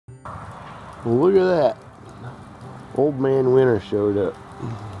Well, look at that. Old Man Winter showed up.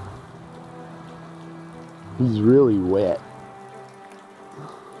 He's really wet.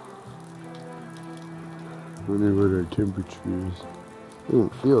 Wonder what our temperature is. It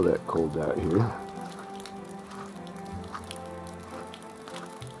doesn't feel that cold out here.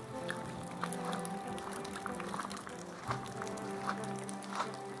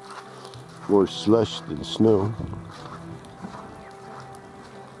 More slush than snow.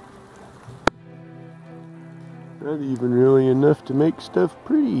 Not even really enough to make stuff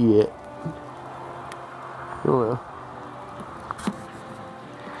pretty yet. Oh well.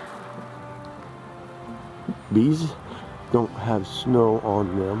 Bees don't have snow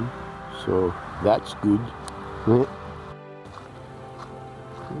on them, so that's good. I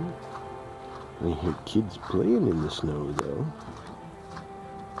hear kids playing in the snow though.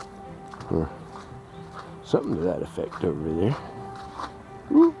 Or something to that effect over there.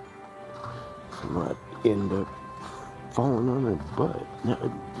 Woo. So I might end up falling on her butt. That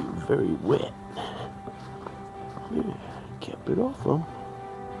would be very wet. Yeah, kept it off them.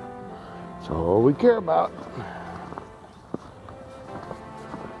 That's all we care about.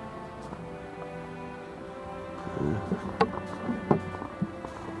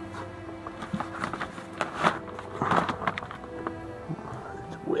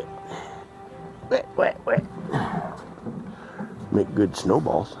 It's wet. Wet, wet, wet. Make good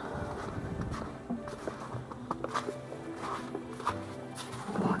snowballs.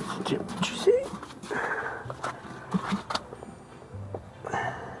 What's the temperature say?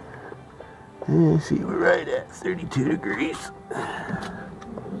 Let's see, we're right at 32 degrees.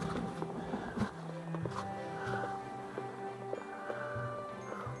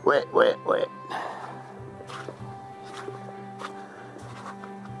 Wet, wet, wet.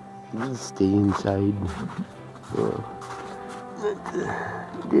 These stay inside. Oh, not the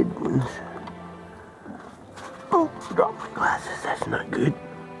dead ones. Oh, dropped my glasses. That's not good.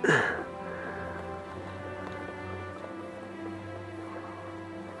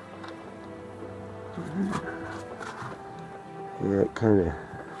 Yeah, it kind of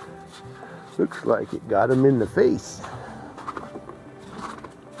looks like it got him in the face.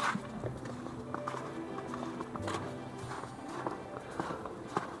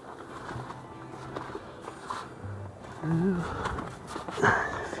 A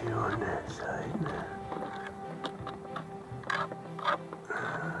few on that side.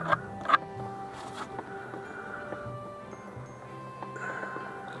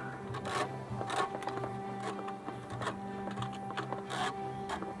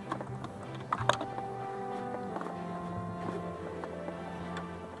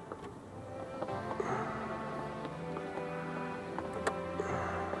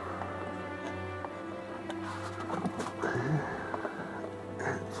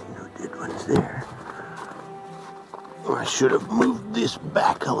 There. I should have moved this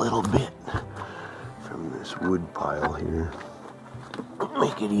back a little bit from this wood pile here.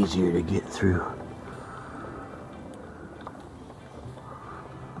 Make it easier to get through.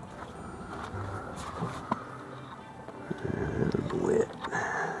 And wet.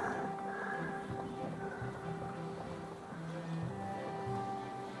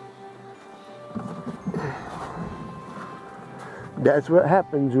 That's what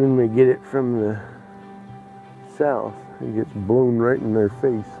happens when we get it from the south. It gets blown right in their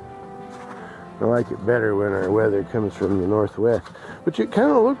face. I like it better when our weather comes from the northwest, which it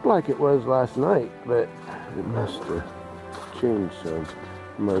kind of looked like it was last night, but it must have changed some.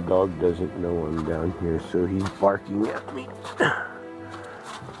 My dog doesn't know I'm down here, so he's barking at me.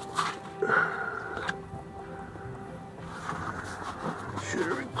 Should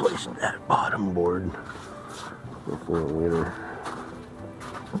have replaced that bottom board before winter.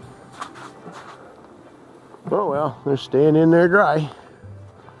 Oh well, they're staying in there dry.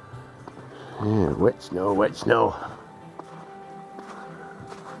 Yeah, wet snow, wet snow.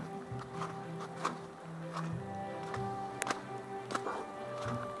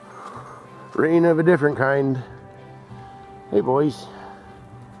 Rain of a different kind. Hey boys,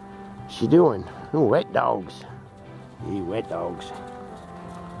 what you doing? Oh, wet dogs. Hey, wet dogs.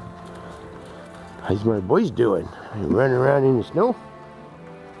 How's my boys doing? You running around in the snow?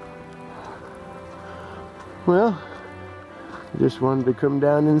 Well, I just wanted to come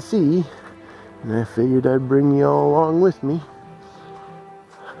down and see, and I figured I'd bring you all along with me.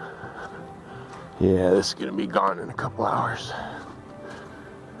 Yeah, this is gonna be gone in a couple hours.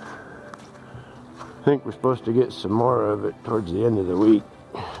 I think we're supposed to get some more of it towards the end of the week,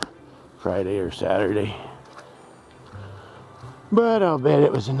 Friday or Saturday. But I'll bet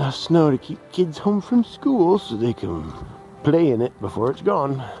it was enough snow to keep kids home from school so they can play in it before it's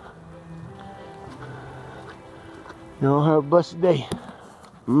gone. Y'all have a blessed day.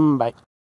 Bye.